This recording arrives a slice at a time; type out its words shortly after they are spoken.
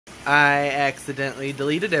I accidentally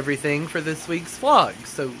deleted everything for this week's vlog,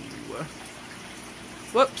 so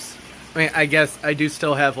whoops. I mean, I guess I do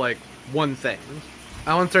still have like one thing.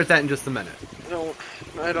 I'll insert that in just a minute.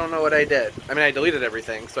 I don't know what I did. I mean, I deleted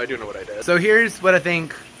everything, so I do know what I did. So here's what I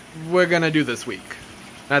think we're gonna do this week.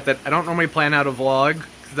 Not that I don't normally plan out a vlog,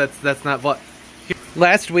 because that's not vlog.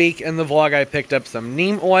 Last week in the vlog, I picked up some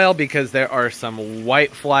neem oil because there are some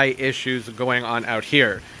whitefly issues going on out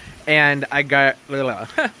here. And I got,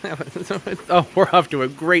 oh, we're off to a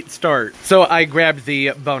great start. So I grabbed the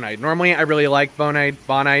bonide. Normally, I really like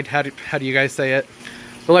bonide. How do you guys say it?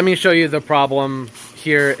 But let me show you the problem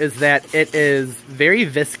here is that it is very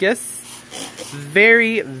viscous,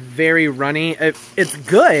 very, very runny. It's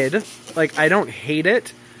good. Like, I don't hate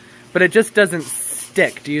it, but it just doesn't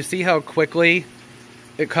stick. Do you see how quickly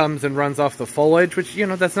it comes and runs off the foliage? Which, you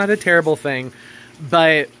know, that's not a terrible thing,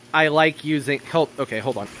 but I like using, okay,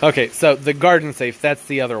 hold on. Okay, so the Garden Safe, that's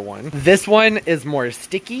the other one. This one is more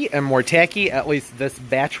sticky and more tacky, at least this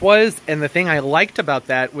batch was, and the thing I liked about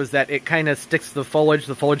that was that it kind of sticks to the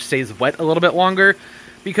foliage stays wet a little bit longer,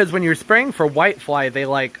 because when you're spraying for whitefly, they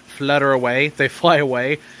like flutter away, they fly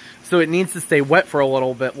away, so it needs to stay wet for a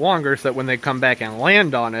little bit longer so that when they come back and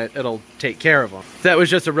land on it, it'll take care of them. So that was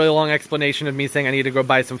just a really long explanation of me saying I need to go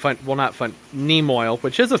buy some neem oil,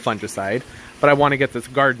 which is a fungicide. But I want to get this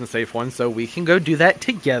Garden Safe one, so we can go do that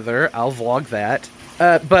together. I'll vlog that.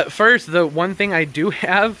 But first, the one thing I do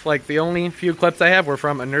have, like the only few clips I have were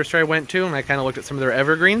from a nursery I went to, and I kind of looked at some of their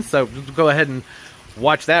evergreens, so go ahead and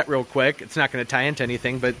watch that real quick. It's not going to tie into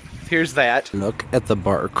anything, but here's that. Look at the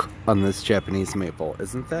bark on this Japanese maple.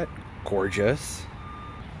 Isn't that gorgeous?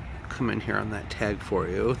 Come in here on that tag for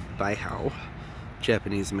you. By how?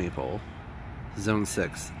 Japanese maple. Zone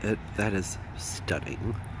 6. That is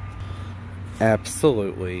stunning.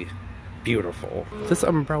 Absolutely beautiful. This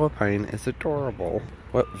umbrella pine is adorable.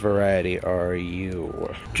 What variety are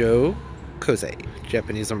you? Joe Kosei,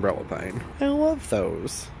 Japanese umbrella pine. I love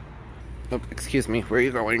those. Oh, excuse me, where are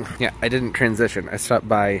you going? Yeah, I didn't transition. I stopped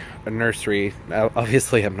by a nursery. Now,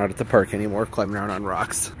 obviously, I'm not at the park anymore, climbing around on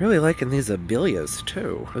rocks. Really liking these abelias,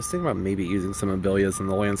 too. I was thinking about maybe using some abelias in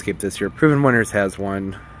the landscape this year. Proven Winners has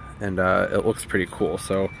one, and it looks pretty cool,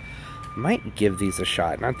 so might give these a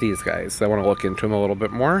shot. Not these guys. I want to look into them a little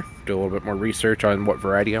bit more, do a little bit more research on what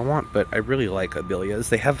variety I want, but I really like abelias.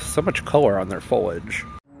 They have so much color on their foliage.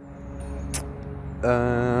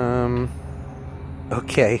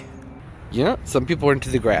 Okay. You know, some people are into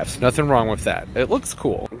the graphs. Nothing wrong with that. It looks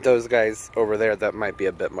cool. Those guys over there, that might be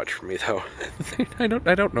a bit much for me, though. I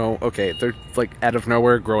don't know. Okay, they're like out of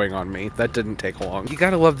nowhere growing on me. That didn't take long. You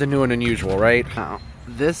gotta love the new and unusual, right? Oh.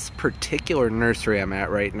 This particular nursery I'm at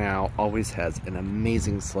right now always has an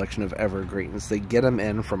amazing selection of evergreens. They get them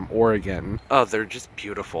in from Oregon. Oh, they're just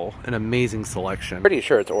beautiful. An amazing selection. Pretty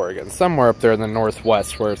sure it's Oregon. Somewhere up there in the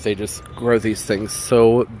northwest where they just grow these things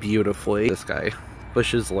so beautifully. This guy,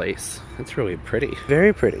 Bush's Lace. It's really pretty.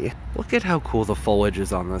 Very pretty. Look at how cool the foliage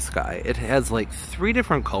is on this guy. It has like 3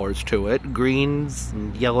 different colors to it. Greens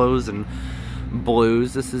and yellows and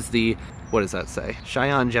blues. This is the, what does that say?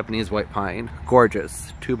 Cheyenne Japanese White Pine.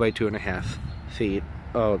 Gorgeous. 2 by 2.5 feet.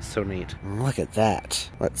 Oh, it's so neat. Look at that.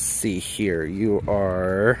 Let's see here. You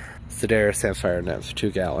are Sedaris Sapphire Nymph,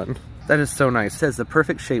 2 gallon. That is so nice. It has the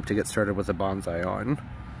perfect shape to get started with a bonsai on.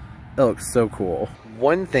 It looks so cool.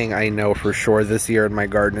 One thing I know for sure this year in my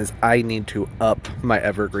garden is I need to up my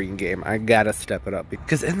evergreen game. I gotta step it up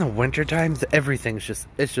because in the winter times, everything's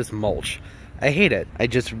it's just mulch. I hate it. I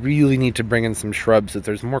just really need to bring in some shrubs so that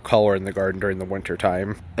there's more color in the garden during the winter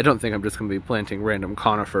time. I don't think I'm just gonna be planting random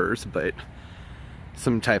conifers, but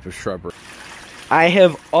some type of shrubbery. I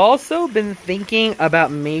have also been thinking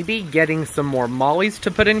about maybe getting some more mollies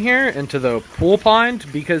to put in here into the pool pond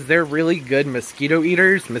because they're really good mosquito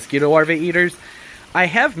eaters, mosquito larvae eaters. I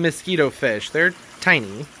have mosquito fish. They're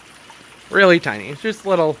tiny, really tiny. Just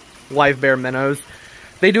little live bear minnows.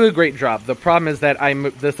 They do a great job. The problem is that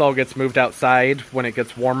this all gets moved outside when it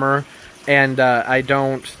gets warmer, and I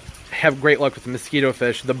don't have great luck with the mosquito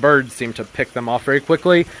fish. The birds seem to pick them off very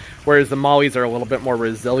quickly, whereas the mollies are a little bit more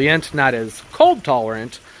resilient, not as cold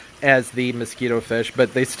tolerant as the mosquito fish,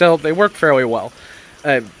 but they work fairly well.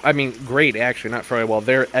 I mean, great, actually, not fairly well.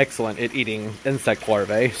 They're excellent at eating insect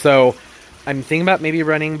larvae, so I'm thinking about maybe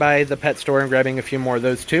running by the pet store and grabbing a few more of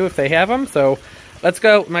those too if they have them, so let's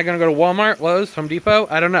go. Am I going to go to Walmart, Lowe's, Home Depot?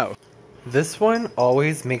 I don't know. This one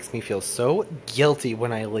always makes me feel so guilty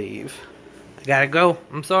when I leave. I gotta go.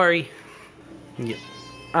 I'm sorry. Yeah.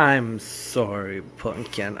 I'm sorry,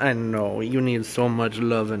 Pumpkin. I know. You need so much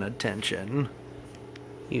love and attention.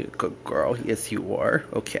 You good girl. Yes, you are.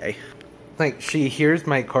 Okay. Like, she hears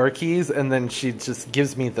my car keys, and then she just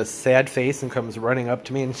gives me the sad face and comes running up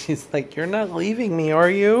to me, and she's like, "You're not leaving me, are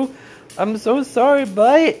you? I'm so sorry,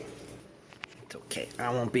 but..." It's okay, I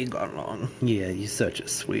won't be gone long. Yeah, you're such a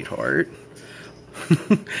sweetheart.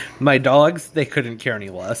 My dogs, they couldn't care any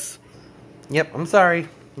less. Yep, I'm sorry.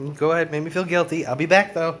 Go ahead, make me feel guilty. I'll be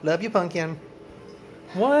back, though. Love you, Pumpkin.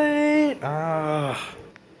 What?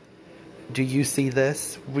 Do you see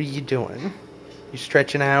this? What are you doing? You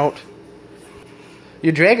stretching out?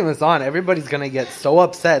 You're dragging this on. Everybody's going to get so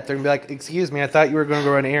upset. They're going to be like, "Excuse me, I thought you were going to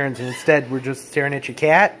go run errands, and instead we're just staring at your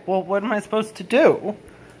cat." Well, what am I supposed to do?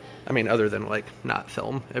 I mean, other than, like, not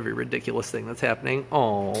film every ridiculous thing that's happening.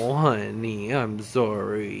 Oh, honey, I'm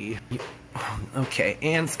sorry. Okay,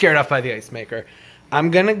 and scared off by the ice maker. I'm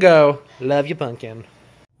going to go. Love you, Pumpkin.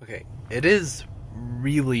 Okay, it is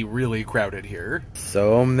really, really crowded here.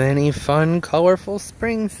 So many fun, colorful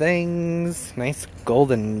spring things. Nice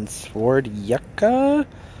golden sword yucca.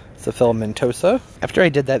 It's a filamentosa. After I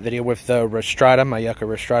did that video with the rostrata, my yucca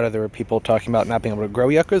rostrata, there were people talking about not being able to grow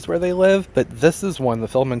yuccas where they live, but this is one, the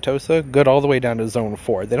filamentosa, good all the way down to zone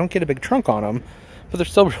 4. They don't get a big trunk on them, but they're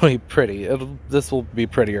still really pretty. This will be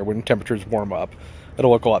prettier when temperatures warm up.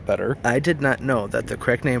 It'll look a lot better. I did not know that the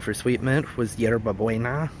correct name for sweet mint was yerba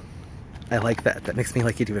buena. I like that. That makes me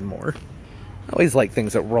like it even more. I always like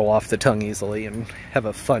things that roll off the tongue easily and have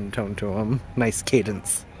a fun tone to them. Nice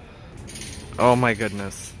cadence. Oh my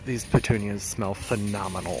goodness. These petunias smell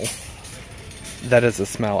phenomenal. That is a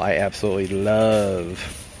smell I absolutely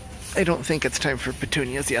love. I don't think it's time for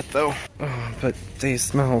petunias yet, though. Oh, but they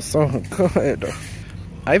smell so good.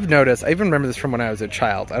 I've noticed, I even remember this from when I was a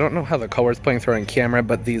child. I don't know how the color's playing through on camera,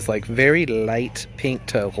 but these like very light pink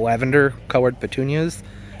to lavender colored petunias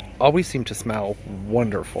always seem to smell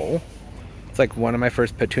wonderful. It's like one of my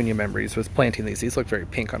first petunia memories was planting these. These look very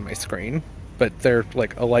pink on my screen, but they're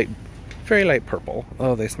like a light, very light purple.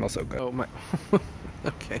 Oh, they smell so good. Oh my,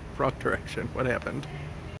 okay, wrong direction. What happened?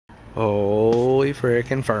 Holy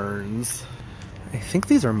frickin' ferns. I think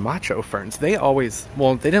these are macho ferns. They always,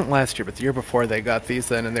 well, they didn't last year, but the year before they got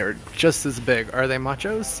these in and they were just as big. Are they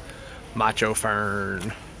machos? Macho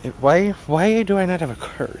fern. Why do I not have a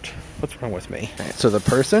cart? What's wrong with me? Right, so the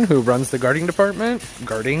person who runs the gardening department,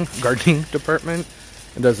 gardening department,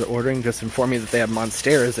 and does the ordering just informed me that they have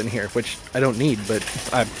monsteras in here, which I don't need, but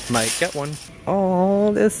I might get one.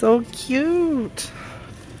 Oh, they're so cute.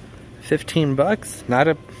 15 bucks. Not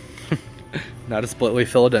a not a split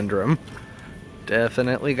leaf philodendron.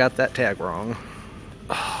 Definitely got that tag wrong.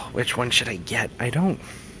 Oh, which one should I get? I don't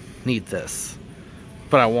need this,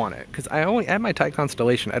 but I want it because I only add my Thai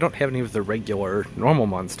constellation. I don't have any of the regular normal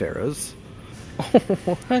monsteras.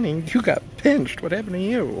 Oh, honey, you got pinched. What happened to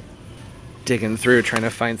you? Digging through, trying to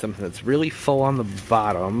find something that's really full on the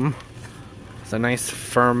bottom. It's a nice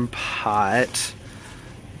firm pot.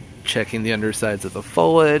 Checking the undersides of the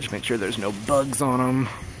foliage, make sure there's no bugs on them.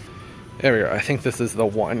 There we go. I think this is the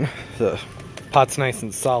one. The pot's nice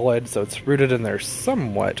and solid, so it's rooted in there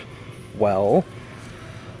somewhat well.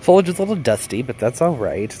 Foliage is a little dusty, but that's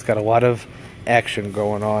alright. It's got a lot of action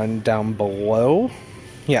going on down below.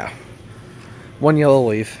 Yeah. One yellow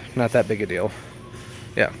leaf, not that big a deal.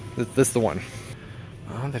 Yeah, this is the one.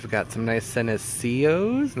 Oh, they've got some nice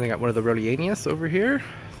senecios, and they got one of the rhodioneus over here.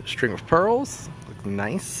 A string of pearls. Look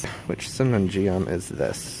nice. Which Symongium is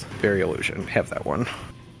this? Berry Illusion. Have that one.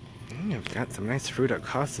 I've got some nice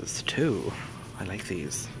frutacausis too. I like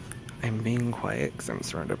these. I'm being quiet because I'm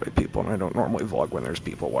surrounded by people and I don't normally vlog when there's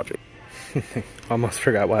people watching. Almost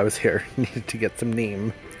forgot why I was here. Needed to get some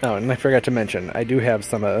neem. Oh, and I forgot to mention, I do have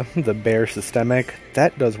some of the Bear Systemic.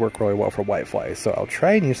 That does work really well for whiteflies, so I'll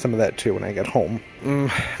try and use some of that too when I get home.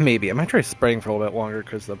 Maybe. I might try spraying for a little bit longer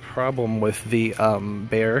because the problem with the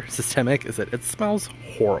Bear Systemic is that it smells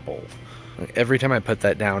horrible. Like, every time I put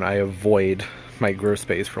that down, I avoid my grow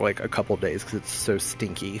space for like a couple days because it's so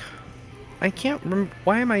stinky. I can't remember.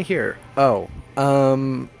 Why am I here? Oh,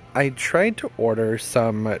 I tried to order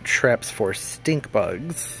some traps for stink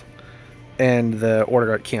bugs, and the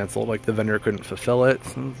order got canceled. Like, the vendor couldn't fulfill it.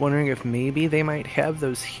 So I'm wondering if maybe they might have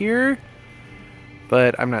those here,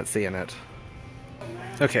 but I'm not seeing it.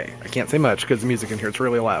 Okay, I can't say much because the music in here is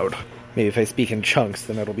really loud. Maybe if I speak in chunks,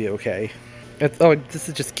 then it'll be okay. Oh, this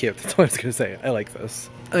is just cute. That's what I was gonna say. I like this.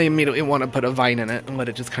 I immediately want to put a vine in it and let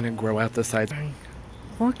it just kind of grow out the sides.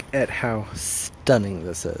 Look at how stunning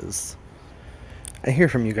this is. I hear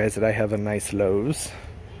from you guys that I have a nice Lowe's.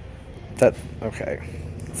 That, okay.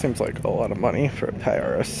 Seems like a lot of money for a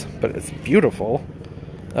Pyrus, but it's beautiful.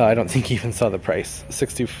 I don't think you even saw the price.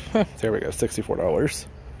 There we go, $64.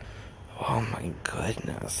 Oh my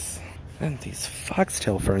goodness. And these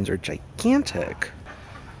foxtail ferns are gigantic.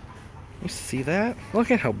 You see that?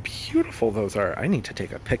 Look at how beautiful those are. I need to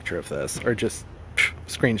take a picture of this, or just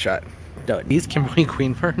screenshot. Done. These Kimberly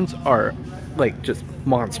Queen ferns are like just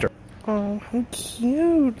monster. Oh, how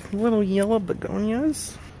cute. Little yellow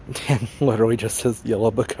begonias. And literally just says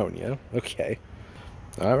yellow begonia. Okay.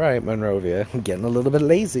 Alright, Monrovia. Getting a little bit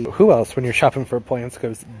lazy. Who else, when you're shopping for plants,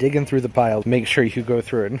 goes digging through the pile, make sure you go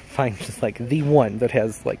through it and find just like the one that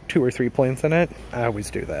has like 2 or 3 plants in it? I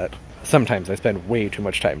always do that. Sometimes I spend way too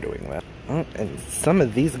much time doing that. Oh, and some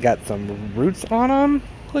of these got some roots on them.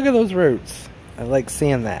 Look at those roots. I like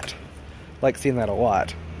seeing that. I like seeing that a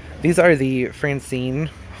lot. These are the Francine.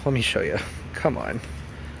 Let me show you. Come on.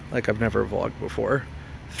 Like I've never vlogged before.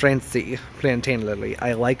 Francie plantain lily.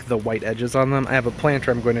 I like the white edges on them. I have a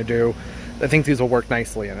planter I'm going to do. I think these will work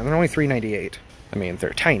nicely in, and they're only $3.98. I mean,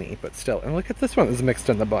 they're tiny, but still. And look at this one that's mixed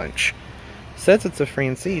in the bunch. Says it's a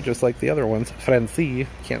Francie, just like the other ones. Francie,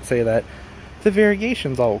 can't say that. The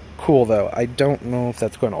variegation's all cool, though. I don't know if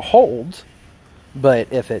that's going to hold,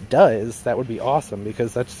 but if it does, that would be awesome,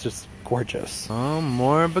 because that's just gorgeous. Oh,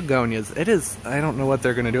 more begonias. It is, I don't know what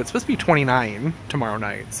they're going to do. It's supposed to be 29 tomorrow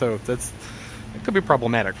night, so that's... It could be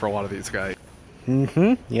problematic for a lot of these guys.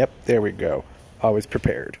 Yep, there we go. Always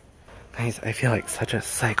prepared. Guys, I feel like such a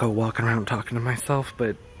psycho walking around talking to myself,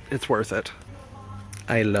 but it's worth it.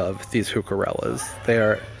 I love these heucherellas. They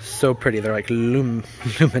are so pretty. They're like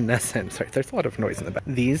luminescent. Sorry, there's a lot of noise in the back.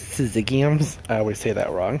 These syzygiums, I always say that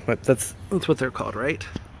wrong, but that's what they're called, right?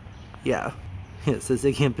 Yeah.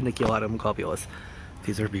 Syzygium paniculatum globulus.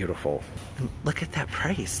 These are beautiful. And look at that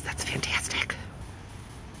price. That's fantastic.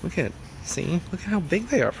 Look at, see? Look at how big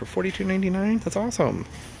they are for $42.99. That's awesome.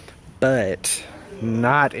 But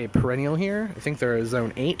not a perennial here. I think they're a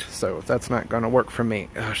zone 8, so that's not gonna work for me.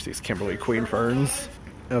 Gosh, these Kimberly Queen ferns.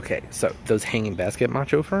 Okay, so those hanging basket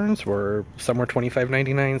macho ferns were somewhere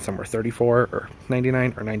 $25.99, some were $34 or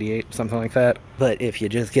 $99 or $98, something like that. But if you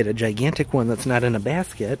just get a gigantic one that's not in a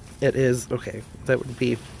basket, it is, okay, that would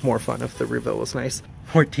be more fun if the reveal was nice.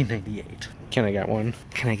 $14.98. Can I get one?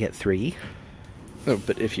 Can I get 3? Oh,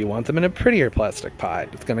 but if you want them in a prettier plastic pot,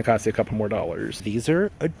 it's going to cost you a couple more dollars. These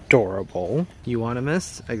are adorable.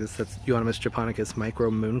 Euonymus, I guess that's Euonymus japonicus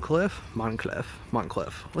micro Moncliff.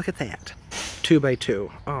 Look at that.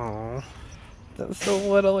 2x2. Oh, that's so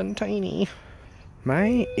little and tiny.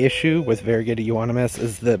 My issue with variegated Euonymus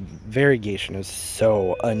is the variegation is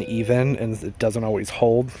so uneven and it doesn't always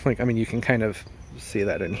hold. Like, I mean, you can kind of see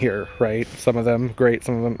that in here, right? Some of them great,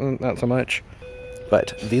 some of them not so much.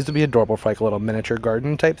 But these would be adorable for like a little miniature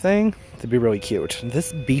garden type thing. It'd be really cute.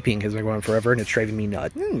 This beeping has been going on forever and it's driving me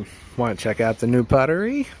nuts. Want to check out the new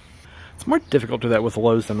pottery? It's more difficult to do that with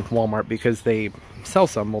Lowe's than Walmart because they sell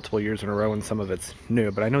some multiple years in a row and some of it's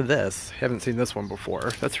new. But I know this. Haven't seen this one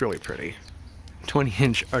before. That's really pretty.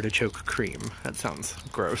 20-inch artichoke cream. That sounds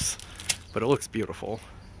gross, but it looks beautiful.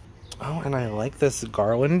 Oh, and I like this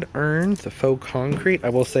garland urn, the faux concrete. I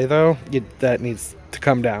will say though, that needs to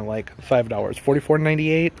come down like $5.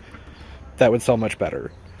 $44.98. That would sell much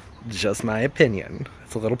better. Just my opinion.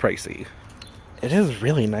 It's a little pricey. It is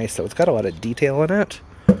really nice though. It's got a lot of detail in it.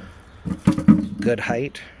 Good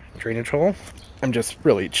height, drainage hole. I'm just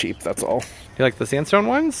really cheap, that's all. You like the sandstone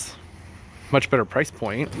ones? Much better price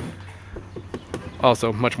point.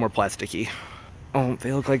 Also, much more plasticky. Oh,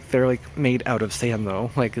 they look like they're like made out of sand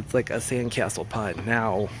though. Like it's like a sandcastle pot.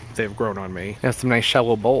 Now they've grown on me. They have some nice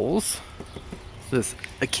shallow bowls. This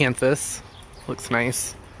acanthus looks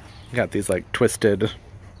nice. Got these like twisted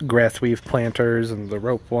grass weave planters and the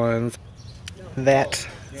rope ones. That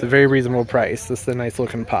is a very reasonable price. This is a nice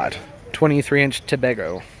looking pot. 23-inch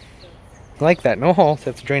Tobago. I like that. No hole, so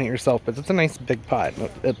you have to drain it yourself, but it's a nice big pot.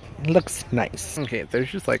 It looks nice. Okay,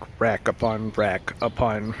 there's just like rack upon rack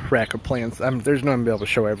upon rack of plants. There's no one to be able to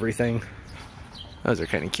show everything. Those are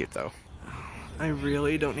kind of cute though. I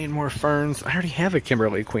really don't need more ferns. I already have a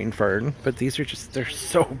Kimberly Queen fern, but these are just, they're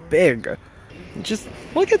so big. Just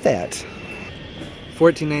look at that.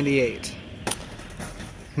 $14.98.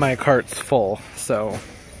 My cart's full, so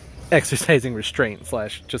exercising restraint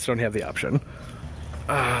 / just don't have the option.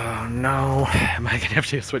 Oh no, am I gonna have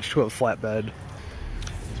to switch to a flatbed?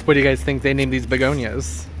 What do you guys think they named these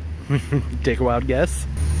begonias? Take a wild guess.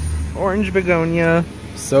 Orange begonia,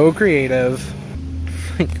 so creative.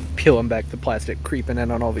 Peeling back the plastic, creeping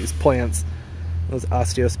in on all these plants. Those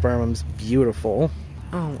osteospermums, beautiful.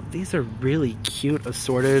 Oh, these are really cute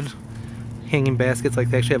assorted hanging baskets. Like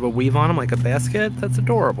they actually have a weave on them like a basket. That's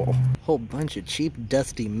adorable. Whole bunch of cheap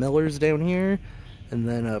dusty millers down here. And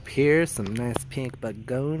then up here, some nice pink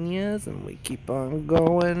begonias, and we keep on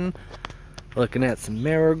going. Looking at some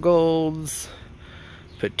marigolds,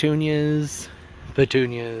 petunias,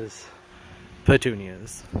 petunias,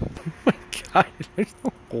 petunias. God, there's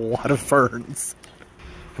a lot of ferns.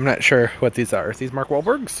 I'm not sure what these are. Are these Mark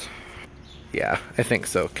Wahlbergs? Yeah, I think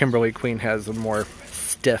so. Kimberly Queen has a more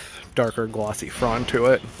stiff, darker, glossy frond to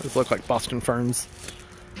it. These look like Boston ferns.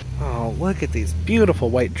 Oh, look at these beautiful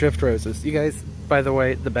white drift roses. You guys, by the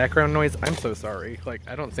way, the background noise, I'm so sorry. Like,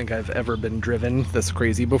 I don't think I've ever been driven this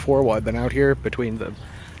crazy before while I've been out here, between the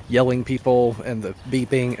yelling people and the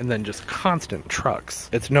beeping and then just constant trucks.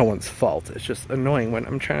 It's no one's fault. It's just annoying when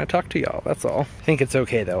I'm trying to talk to y'all, that's all. I think it's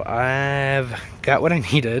okay though. I've got what I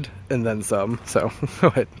needed and then some, so go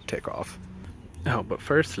ahead and take off. Oh, but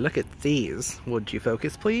first, look at these. Would you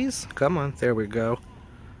focus, please? Come on, there we go.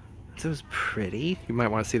 This is pretty. You might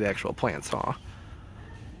want to see the actual plants, huh?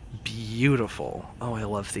 Beautiful. Oh, I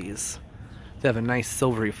love these. They have a nice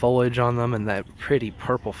silvery foliage on them and that pretty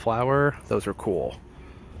purple flower. Those are cool.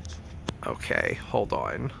 Okay, hold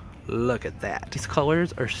on. Look at that. These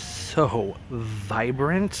colors are so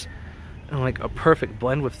vibrant and like a perfect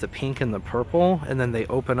blend with the pink and the purple. And then they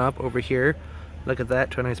open up over here. Look at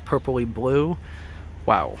that, to a nice purpley blue.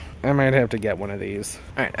 Wow, I might have to get one of these.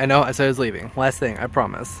 Alright, I know, as I was leaving, last thing, I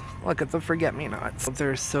promise. Look at the forget-me-nots.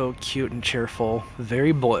 They're so cute and cheerful.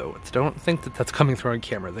 Very blue. Don't think that that's coming through on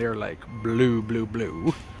camera. They are like blue, blue,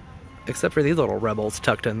 blue. Except for these little rebels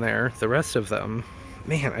tucked in there. The rest of them,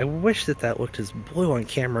 man, I wish that that looked as blue on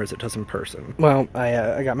camera as it does in person. Well,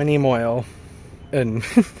 I got my neem oil, and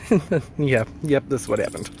yep, this is what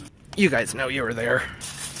happened. You guys know you were there.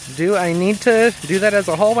 Do I need to do that as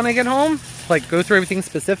a haul when I get home? Like, go through everything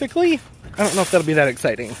specifically? I don't know if that'll be that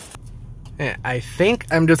exciting. I think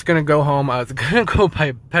I'm just gonna go home. I was gonna go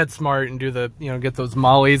by PetSmart and do the, get those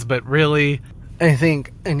mollies, but really, I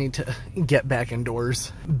think I need to get back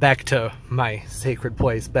indoors. Back to my sacred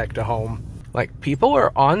place, back to home. Like, people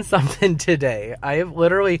are on something today. I have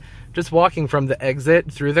literally, just walking from the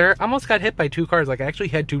exit through there, almost got hit by 2 cars. Like, I actually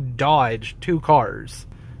had to dodge 2 cars.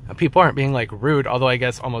 People aren't being like rude, although I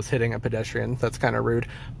guess almost hitting a pedestrian, that's kind of rude.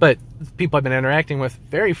 But people I've been interacting with,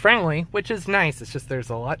 very friendly, which is nice. It's just there's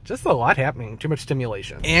a lot happening, too much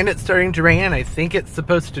stimulation. And it's starting to rain. I think it's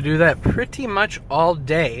supposed to do that pretty much all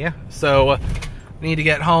day. So I need to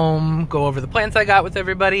get home, go over the plants I got with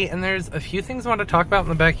everybody, and there's a few things I want to talk about in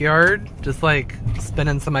the backyard, just like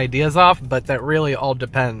spinning some ideas off, but that really all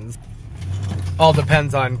depends. All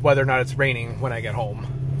depends on whether or not it's raining when I get home.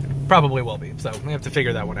 Probably will be, so we have to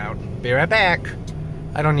figure that one out. Be right back.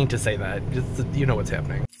 I don't need to say that, just you know what's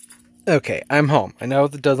happening. Okay, I'm home. I know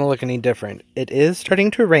it doesn't look any different. It is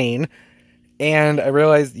starting to rain, and I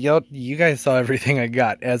realized, you guys saw everything I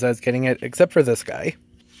got as I was getting it, except for this guy.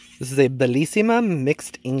 This is a Bellissima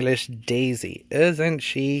Mixed English Daisy. Isn't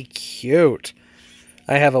she cute?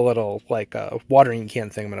 I have a little, like, watering can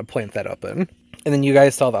thing I'm going to plant that up in. And then you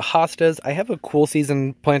guys saw the hostas. I have a cool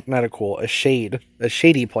season plant, not a cool, a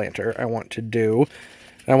shady planter I want to do.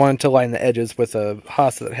 And I wanted to line the edges with a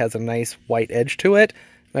hosta that has a nice white edge to it.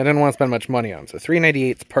 And I didn't want to spend much money on, so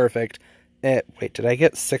 $3.98 is perfect. Wait, did I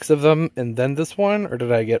get 6 of them and then this one? Or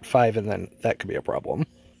did I get 5 and then that could be a problem?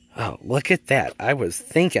 Oh, look at that. I was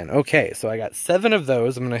thinking, okay, so I got 7 of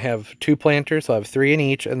those. I'm going to have 2 planters, so I have 3 in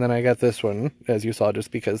each, and then I got this one, as you saw,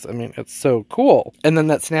 just because, I mean, it's so cool. And then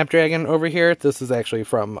that Snapdragon over here, this is actually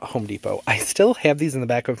from Home Depot. I still have these in the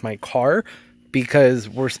back of my car, because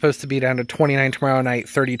we're supposed to be down to 29 tomorrow night,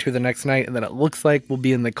 32 the next night, and then it looks like we'll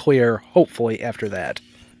be in the clear, hopefully, after that.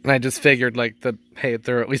 And I just figured, like, hey,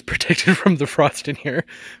 they're at least protected from the frost in here,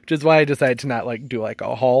 which is why I decided to not, like, do, like,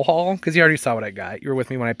 a haul, because you already saw what I got. You were with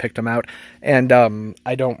me when I picked them out, and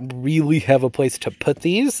I don't really have a place to put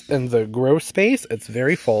these in the grow space. It's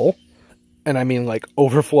very full, and I mean, like,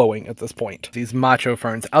 overflowing at this point. These macho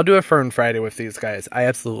ferns. I'll do a Fern Friday with these guys. I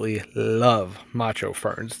absolutely love macho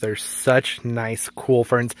ferns. They're such nice, cool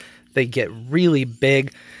ferns. They get really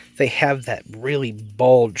big. They have that really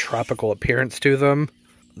bold tropical appearance to them.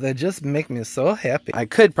 They just make me so happy. I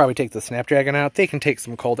could probably take the Snapdragon out. They can take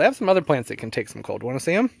some cold. I have some other plants that can take some cold. Want to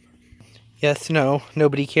see them? Yes, no,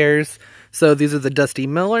 nobody cares. So these are the Dusty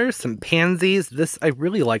Millers, some pansies. I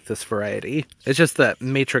really like this variety. It's just the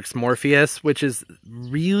Matrix Morpheus, which is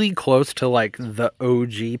really close to like the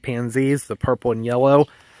OG pansies, the purple and yellow.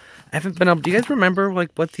 I haven't been able, do you guys remember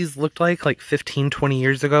like what these looked like 15, 20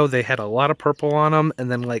 years ago? They had a lot of purple on them and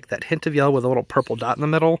then like that hint of yellow with a little purple dot in the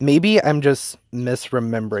middle. Maybe I'm just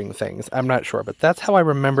misremembering things. I'm not sure, but that's how I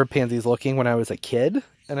remember pansies looking when I was a kid.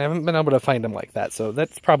 And I haven't been able to find them like that. So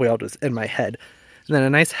that's probably all just in my head. And then a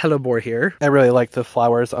nice hellebore here. I really like the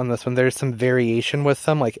flowers on this one. There's some variation with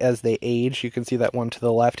them. Like as they age, you can see that one to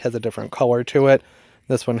the left has a different color to it.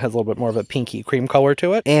 This one has a little bit more of a pinky cream color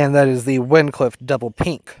to it. And that is the Windcliff Double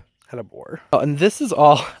Pink hellebore. Oh, and this is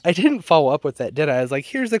all, I didn't follow up with that, did I? I was like,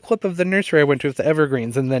 here's a clip of the nursery I went to with the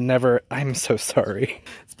evergreens, and then never, I'm so sorry.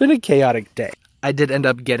 It's been a chaotic day. I did end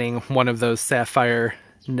up getting one of those sapphire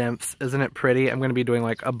nymphs. Isn't it pretty? I'm going to be doing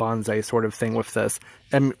like a bonsai sort of thing with this,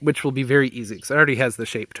 and which will be very easy because it already has the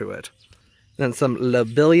shape to it. Then some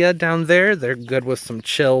lobelia down there. They're good with some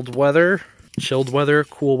chilled weather,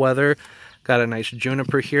 cool weather. Got a nice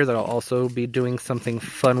juniper here that I'll also be doing something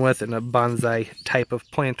fun with in a bonsai type of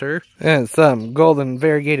planter. And some golden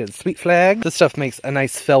variegated sweet flag. This stuff makes a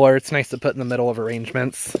nice filler. It's nice to put in the middle of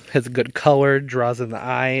arrangements. Has a good color, draws in the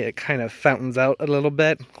eye. It kind of fountains out a little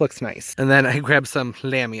bit. Looks nice. And then I grabbed some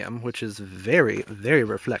lamium, which is very, very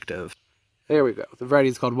reflective. There we go. The variety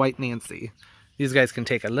is called White Nancy. These guys can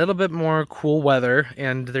take a little bit more cool weather,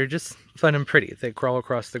 and they're just fun and pretty. They crawl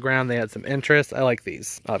across the ground. They had some interest. I like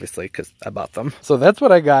these, obviously, because I bought them. So that's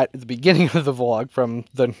what I got at the beginning of the vlog from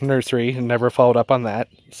the nursery, and never followed up on that.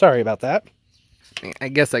 Sorry about that. I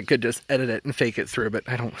guess I could just edit it and fake it through, but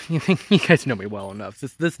I don't. You guys know me well enough.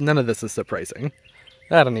 None of this is surprising.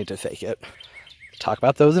 I don't need to fake it. Talk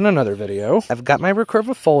about those in another video. I've got my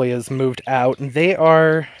recurvifolias moved out, and they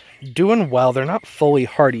are doing well. They're not fully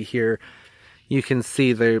hardy here. You can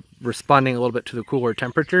see they're responding a little bit to the cooler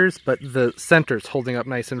temperatures, but the center's holding up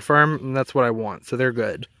nice and firm, and that's what I want, so they're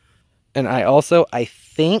good. And I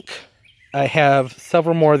think I have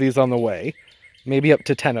several more of these on the way, maybe up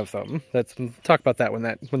to 10 of them. Talk about that when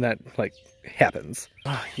that like happens.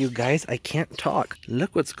 Oh, you guys, I can't talk.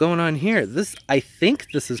 Look what's going on here. I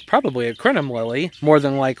think this is probably a crinum lily, more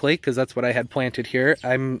than likely, because that's what I had planted here.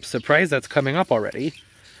 I'm surprised that's coming up already.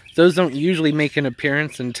 Those don't usually make an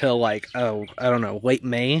appearance until like, oh, I don't know, late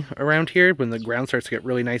May around here when the ground starts to get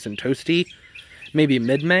really nice and toasty. Maybe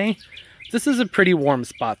mid-May. This is a pretty warm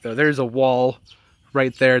spot though. There's a wall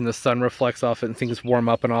right there and the sun reflects off it and things warm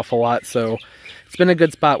up an awful lot. So it's been a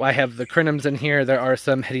good spot. I have the crinums in here. There are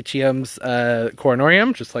some hedychiums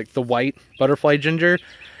coronorium, just like the white butterfly ginger.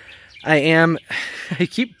 I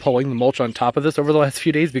keep pulling the mulch on top of this over the last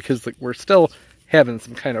few days because like we're still having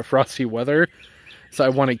some kind of frosty weather. So I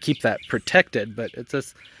want to keep that protected, but it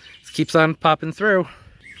just keeps on popping through.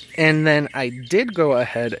 And then I did go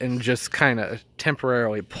ahead and just kind of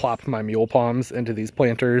temporarily plop my mule palms into these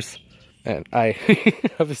planters. And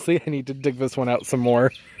obviously I need to dig this one out some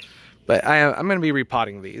more. But I'm going to be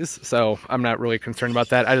repotting these, so I'm not really concerned about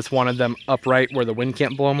that. I just wanted them upright where the wind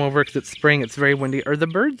can't blow them over because it's spring, it's very windy. Are the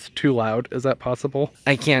birds too loud? Is that possible?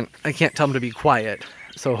 I can't tell them to be quiet.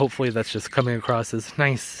 So hopefully that's just coming across as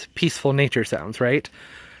nice, peaceful nature sounds, right?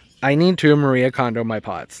 I need to Maria Kondo my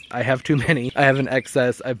pots. I have too many. I have an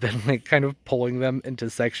excess. I've been like kind of pulling them into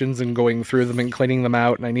sections and going through them and cleaning them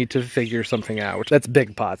out, and I need to figure something out. That's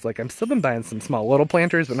big pots. Like I'm still been buying some small little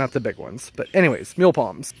planters, but not the big ones. But anyways, mule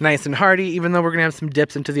palms. Nice and hardy, even though we're gonna have some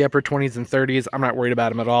dips into the upper 20s and 30s. I'm not worried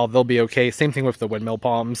about them at all. They'll be okay. Same thing with the windmill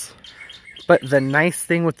palms. But the nice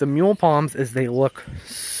thing with the mule palms is they look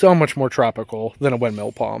so much more tropical than a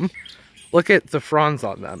windmill palm. Look at the fronds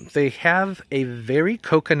on them. They have a very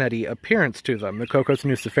coconutty appearance to them. The Cocos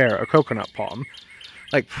nucifera, a coconut palm.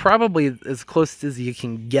 Like probably as close as you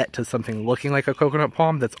can get to something looking like a coconut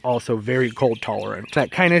palm that's also very cold tolerant.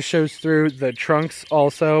 That kind of shows through the trunks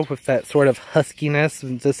also with that sort of huskiness.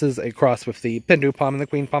 And this is a cross with the Pindu palm and the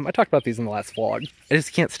queen palm. I talked about these in the last vlog. I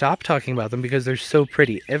just can't stop talking about them because they're so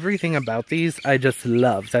pretty. Everything about these I just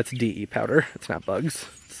love. That's DE powder. It's not bugs.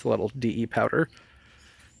 It's a little DE powder.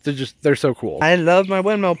 They're so cool. I love my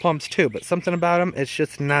windmill palms too, but something about them, it's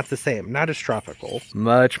just not the same. Not as tropical.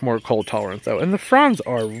 Much more cold tolerant though. And the fronds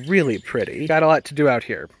are really pretty. Got a lot to do out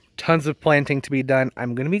here. Tons of planting to be done.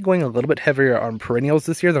 I'm going to be going a little bit heavier on perennials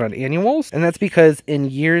this year than on annuals. And that's because in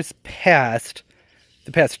years past,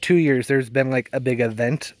 the past 2 years, there's been like a big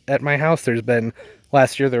event at my house.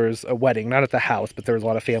 Last year there was a wedding, not at the house, but there was a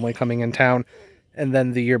lot of family coming in town. And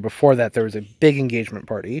then the year before that, there was a big engagement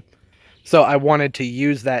party. So I wanted to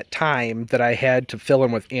use that time that I had to fill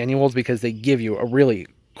in with annuals because they give you a really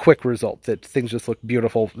quick result that things just look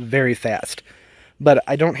beautiful very fast. But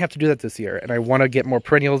I don't have to do that this year, and I want to get more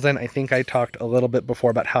perennials in. I think I talked a little bit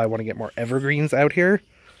before about how I want to get more evergreens out here,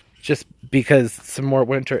 just because some more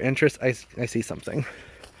winter interest. I see something.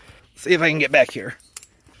 Let's see if I can get back here.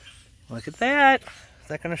 Look at that. Is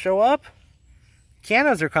that going to show up?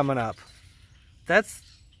 Cannas are coming up. That's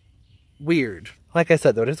weird. Like I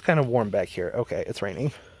said, though, it is kind of warm back here. Okay, it's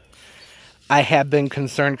raining. I have been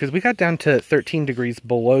concerned because we got down to 13 degrees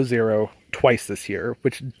below zero twice this year,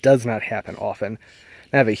 which does not happen often.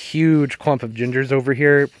 I have a huge clump of gingers over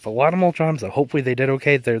here with a lot of mulch on them, so hopefully they did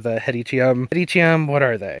okay. They're the hedychium. Hedychium, what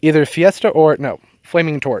are they? Either Fiesta or, no,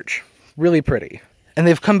 Flaming Torch. Really pretty. And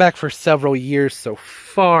they've come back for several years so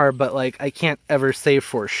far, but like I can't ever say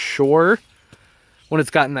for sure when it's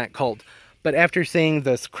gotten that cold. But after seeing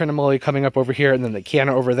this crinum lily coming up over here and then the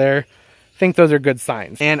canna over there, I think those are good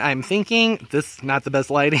signs. And I'm thinking, this is not the best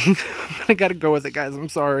lighting. I gotta go with it, guys, I'm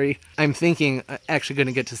sorry. I'm thinking I'm actually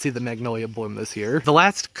gonna get to see the magnolia bloom this year. The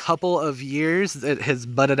last couple of years it has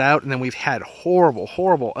budded out, and then we've had horrible,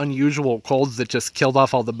 horrible, unusual colds that just killed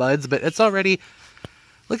off all the buds, but it's already,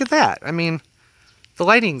 look at that. I mean, the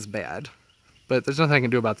lighting's bad, but there's nothing I can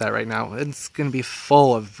do about that right now. It's going to be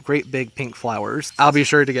full of great big pink flowers. I'll be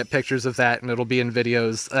sure to get pictures of that, and it'll be in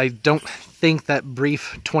videos. I don't think that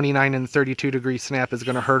brief 29 and 32 degree snap is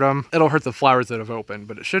going to hurt them. It'll hurt the flowers that have opened,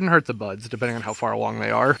 but it shouldn't hurt the buds, depending on how far along they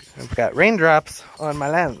are. I've got raindrops on my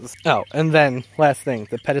lens. Oh, and then last thing,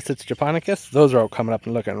 the Pedicits japonicus, those are all coming up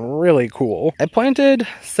and looking really cool. I planted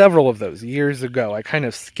several of those years ago. I kind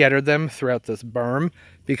of scattered them throughout this berm,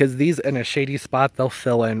 because these in a shady spot, they'll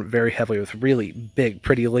fill in very heavily with really big,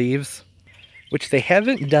 pretty leaves, which they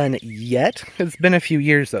haven't done yet. It's been a few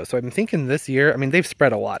years though, so I'm thinking this year, I mean, they've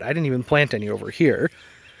spread a lot. I didn't even plant any over here.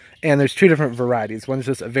 And there's two different varieties. One's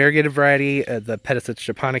just a variegated variety, the Pedicits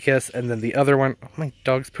japonicus, and then the other one, oh, my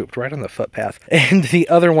dog's pooped right on the footpath. And the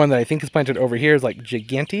other one that I think is planted over here is like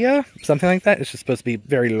gigantea, something like that. It's just supposed to be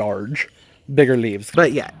very large, bigger leaves.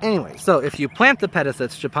 But yeah, anyway, so if you plant the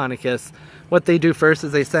Pedicits japonicus, what they do first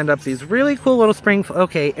is they send up these really cool little spring,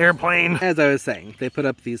 okay, airplane. As I was saying, they put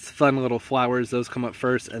up these fun little flowers. Those come up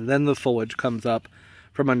first, and then the foliage comes up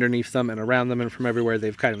from underneath them and around them, and from everywhere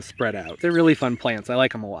they've kind of spread out. They're really fun plants. I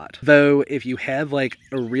like them a lot. Though, if you have like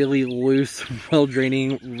a really loose,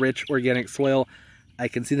 well-draining, rich organic soil, I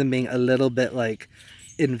can see them being a little bit like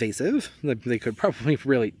invasive. They could probably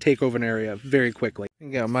really take over an area very quickly.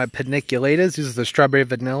 You know, my paniculatas, these are the strawberry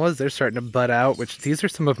vanillas, they're starting to bud out, which these are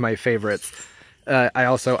some of my favorites.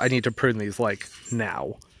 I need to prune these like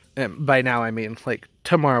now. And by now I mean like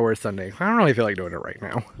tomorrow or Sunday. I don't really feel like doing it right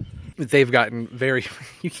now. They've gotten very,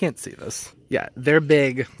 you can't see this. Yeah, they're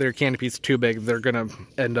big, their canopy's too big, they're gonna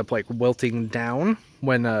end up like wilting down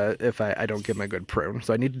when if I don't give them a good prune.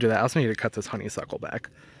 So I need to do that. I also need to cut this honeysuckle back.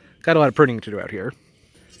 Got a lot of pruning to do out here.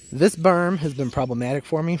 This berm has been problematic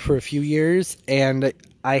for me for a few years, and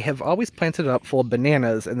I have always planted it up full of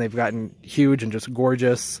bananas, and they've gotten huge and just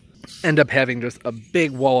gorgeous. End up having just a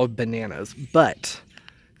big wall of bananas, but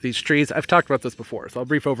these trees, I've talked about this before, so I'll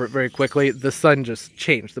brief over it very quickly. The sun just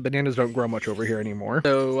changed. The bananas don't grow much over here anymore.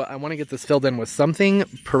 So I want to get this filled in with something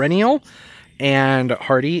perennial and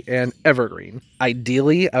hardy and evergreen.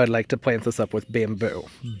 Ideally, I would like to plant this up with bamboo,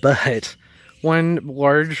 but one,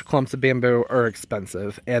 large clumps of bamboo are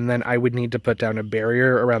expensive, and then I would need to put down a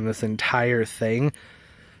barrier around this entire thing.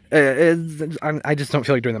 I just don't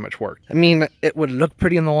feel like doing that much work. I mean, it would look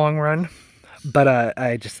pretty in the long run, but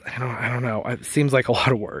I don't know. It seems like a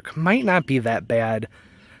lot of work. Might not be that bad.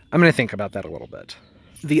 I'm going to think about that a little bit.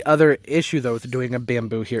 The other issue, though, with doing a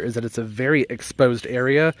bamboo here is that it's a very exposed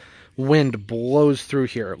area. Wind blows through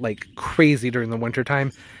here like crazy during the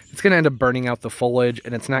wintertime. It's going to end up burning out the foliage,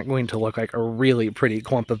 and it's not going to look like a really pretty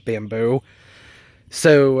clump of bamboo.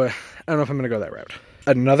 So I don't know if I'm going to go that route.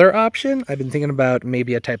 Another option, I've been thinking about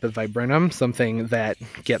maybe a type of viburnum, something that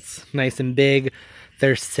gets nice and big.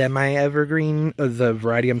 They're semi-evergreen, the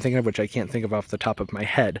variety I'm thinking of, which I can't think of off the top of my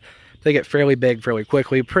head. They get fairly big fairly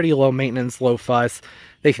quickly, pretty low maintenance, low fuss.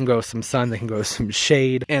 They can go with some sun, they can go with some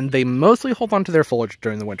shade, and they mostly hold on to their foliage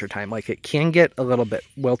during the wintertime. Like, it can get a little bit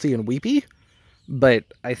wilty and weepy, but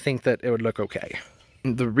I think that it would look okay.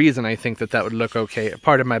 The reason I think that that would look okay,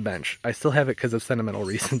 part of my bench, I still have it because of sentimental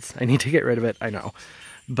reasons. I need to get rid of it, I know.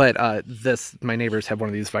 But my neighbors have one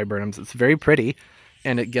of these viburnums. It's very pretty,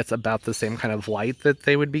 and it gets about the same kind of light that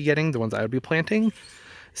they would be getting, the ones I would be planting.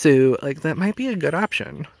 So, like, that might be a good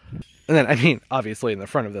option. And then, I mean, obviously in the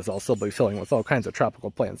front of this, I'll still be filling with all kinds of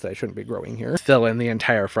tropical plants that I shouldn't be growing here. Fill in the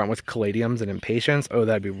entire front with caladiums and impatiens. Oh,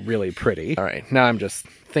 that'd be really pretty. All right, now I'm just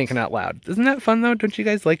thinking out loud. Isn't that fun, though? Don't you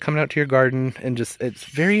guys like coming out to your garden and just, it's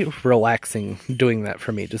very relaxing doing that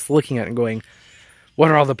for me. Just looking at it and going,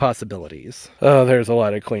 what are all the possibilities? Oh, there's a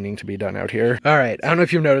lot of cleaning to be done out here. All right, I don't know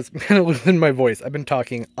if you've noticed, I'm kind of losing my voice. I've been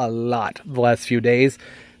talking a lot the last few days.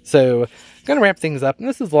 So, I'm gonna wrap things up, and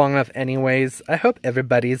this is long enough anyways. I hope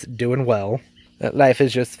everybody's doing well. That life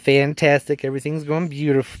is just fantastic. Everything's going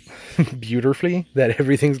beautifully. That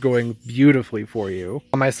everything's going beautifully for you.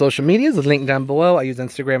 On my social medias is linked down below. I use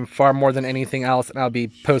Instagram far more than anything else, and I'll be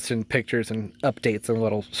posting pictures and updates and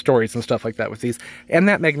little stories and stuff like that with these. And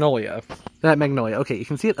that magnolia. Okay, you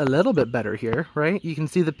can see it a little bit better here, right? You can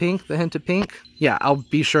see the pink, the hint of pink. Yeah, I'll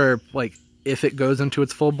be sure, like, if it goes into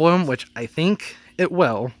its full bloom, which I think it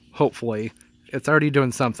will, hopefully, It's already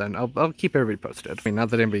doing something. I'll keep everybody posted. I mean, not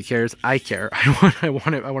that anybody cares. I care. I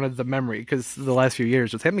wanted the memory, because the last few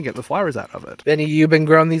years just haven't get the flowers out of it. Any of you been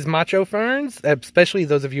growing these macho ferns? Especially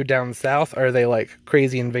those of you down south. Are they like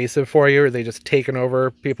crazy invasive for you? Or are they just taking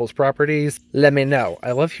over people's properties? Let me know.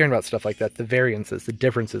 I love hearing about stuff like that. The variances, the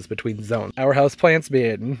differences between zones. Our houseplants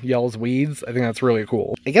being y'all's weeds. I think that's really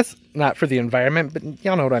cool. I guess not for the environment, but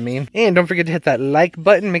y'all know what I mean. And don't forget to hit that like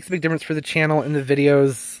button. Makes a big difference for the channel and the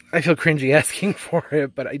videos. I feel cringy asking for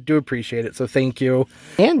it, but I do appreciate it, so thank you.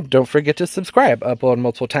 And don't forget to subscribe. Upload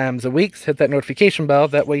multiple times a week. Hit that notification bell.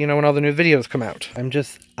 That way you know when all the new videos come out.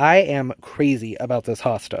 I am crazy about this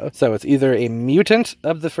hosta. So it's either a mutant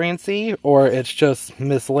of the Francie, or it's just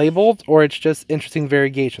mislabeled, or it's just interesting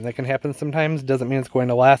variegation. That can happen sometimes. Doesn't mean it's going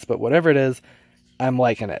to last, but whatever it is, I'm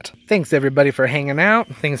liking it. Thanks everybody for hanging out.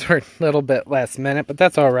 Things were a little bit last minute, but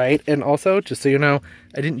that's all right. And also, just so you know,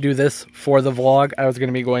 I didn't do this for the vlog. I was going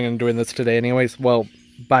to be going and doing this today anyways. Well,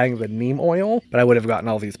 buying the neem oil, but I would have gotten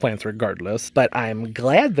all these plants regardless. But I'm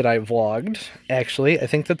glad that I vlogged. Actually, I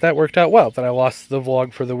think that worked out well, that I lost the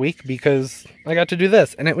vlog for the week, because I got to do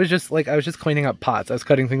this. And it was just like, I was just cleaning up pots. I was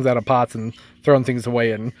cutting things out of pots and throwing things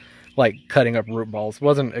away and like cutting up root balls.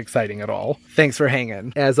 Wasn't exciting at all. Thanks for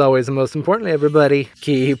hanging. As always, and most importantly, everybody,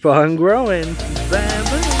 keep on growing. Bam.